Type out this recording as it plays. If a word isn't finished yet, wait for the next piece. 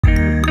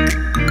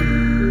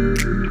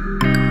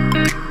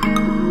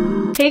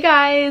Hey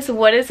guys,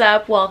 what is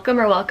up?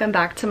 Welcome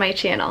back to my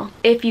channel.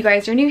 If you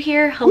guys are new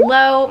here,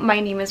 hello, my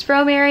name is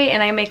Romary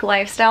and I make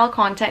lifestyle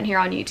content here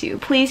on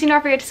YouTube. Please do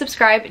not forget to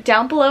subscribe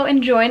down below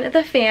and join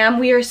the fam.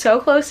 We are so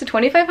close to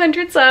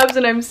 2,500 subs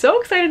and I'm so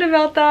excited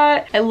about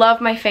that. I love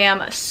my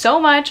fam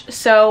so much,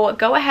 so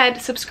go ahead,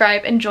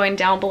 subscribe and join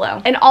down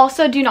below. And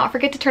also do not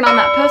forget to turn on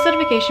that post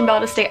notification bell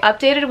to stay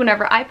updated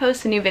whenever I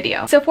post a new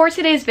video. So for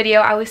today's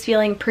video, I was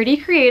feeling pretty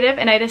creative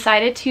and I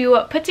decided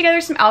to put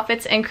together some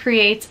outfits and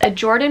create a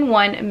Jordan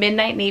 1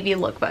 Midnight Navy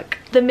lookbook.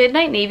 The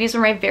Midnight Navies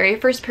were my very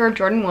first pair of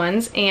Jordan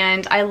 1s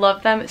and I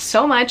love them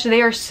so much.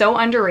 They are so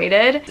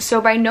underrated. So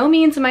by no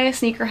means am I a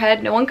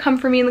sneakerhead. No one come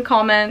for me in the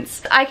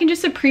comments. I can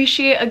just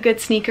appreciate a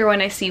good sneaker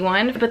when I see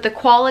one, but the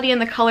quality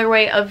and the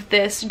colorway of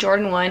this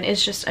Jordan 1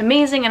 is just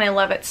amazing and I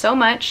love it so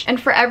much.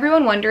 And for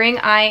everyone wondering,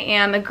 I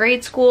am a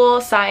grade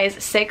school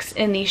size 6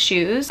 in these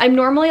shoes. I'm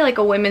normally like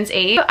a women's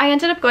 8. I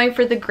ended up going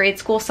for the grade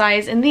school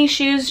size in these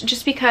shoes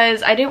just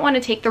because I didn't want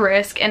to take the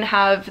risk and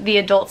have the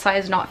adult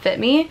size not fit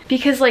me,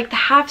 because like the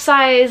half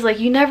size, like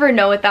you never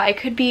know with that, it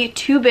could be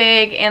too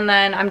big and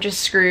then I'm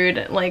just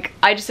screwed. Like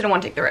I just didn't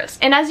want to take the risk.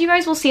 And as you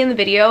guys will see in the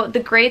video, the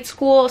grade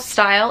school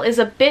style is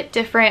a bit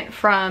different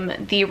from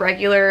the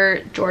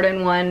regular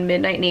Jordan 1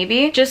 Midnight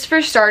Navy. Just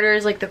for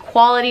starters, like the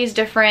quality is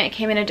different. It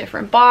came in a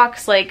different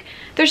box. Like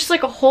there's just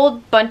like a whole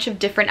bunch of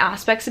different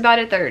aspects about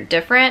it that are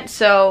different.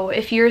 So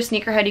if you're a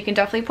sneakerhead, you can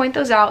definitely point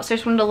those out. So I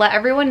just wanted to let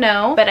everyone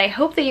know. But I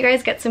hope that you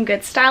guys get some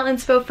good style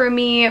inspo from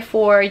me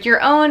for your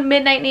own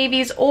Midnight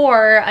Navies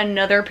or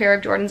another pair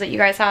of Jordans that you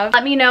guys have.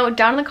 Let me know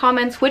down in the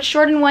comments which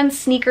Jordan 1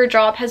 sneaker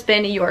drop has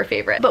been your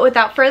favorite. But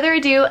without further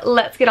ado,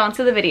 let's get on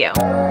to the video.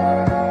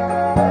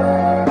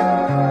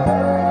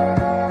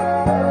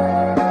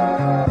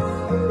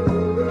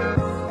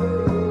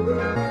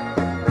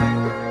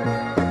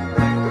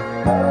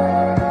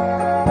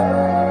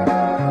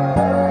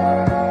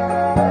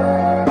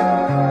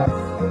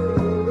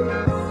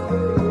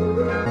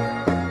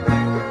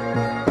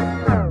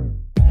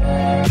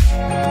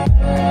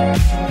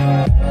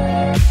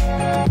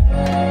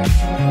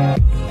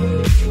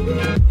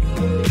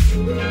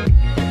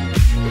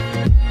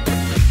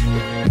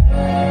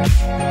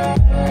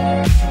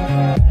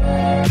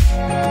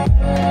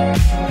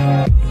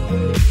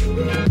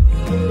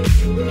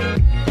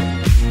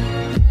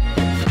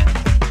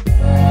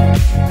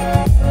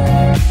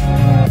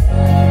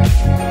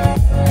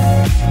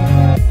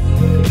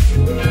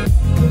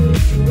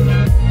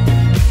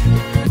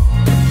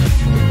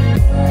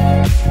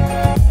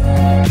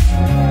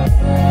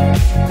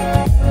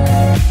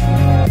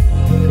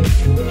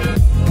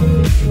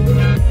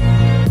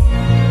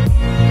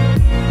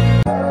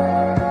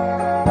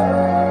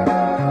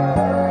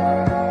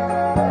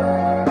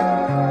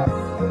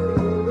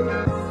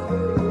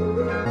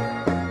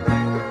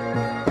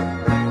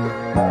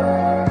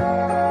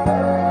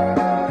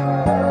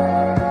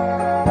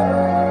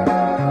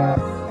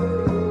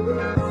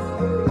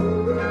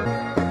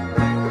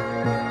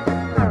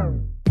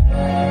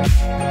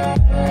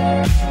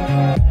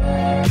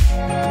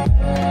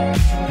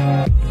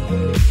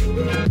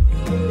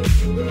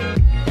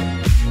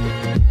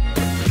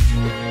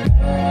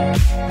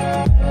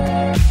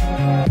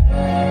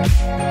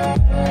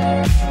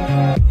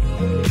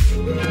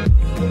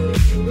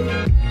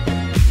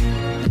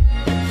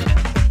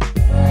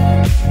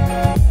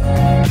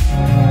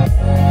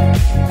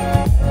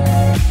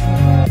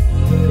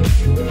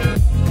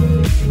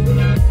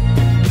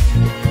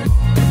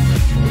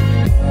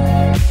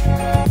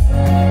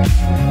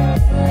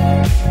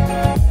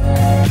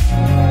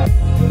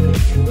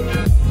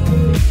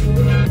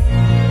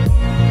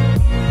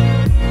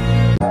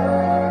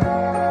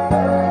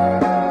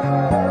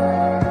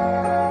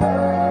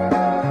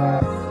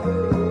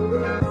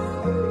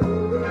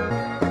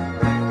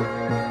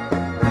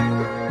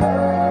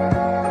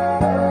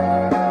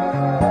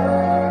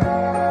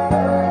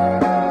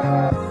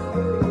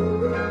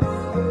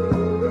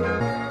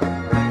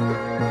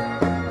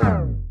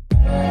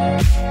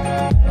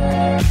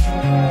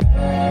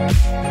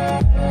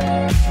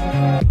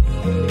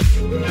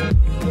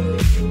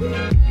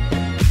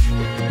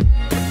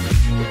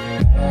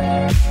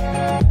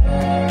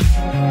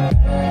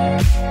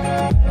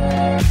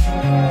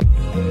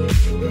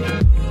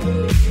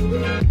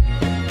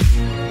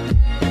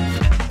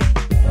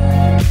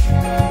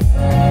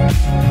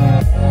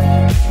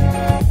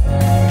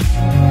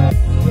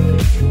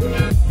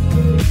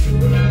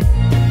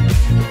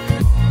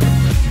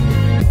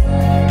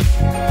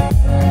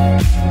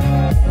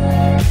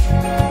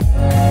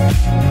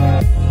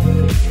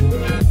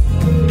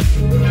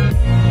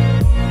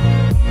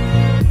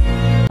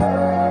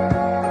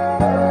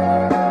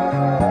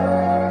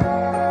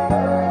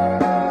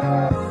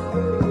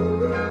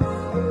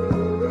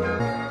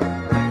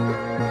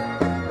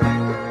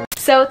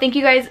 thank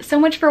you guys so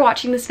much for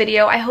watching this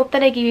video. I hope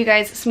that I gave you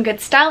guys some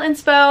good style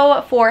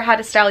inspo for how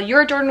to style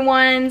your Jordan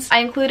 1s. I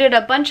included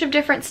a bunch of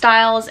different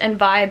styles and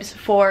vibes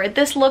for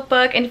this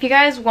lookbook, and if you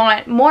guys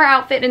want more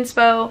outfit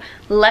inspo,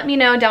 let me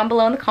know down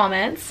below in the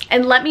comments,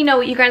 and let me know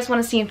what you guys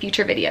want to see in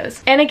future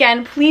videos. And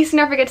again, please do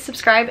not forget to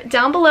subscribe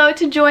down below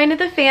to join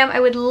the fam. I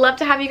would love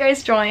to have you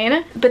guys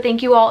join. But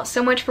thank you all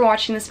so much for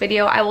watching this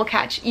video. I will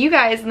catch you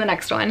guys in the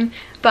next one.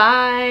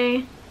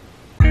 Bye!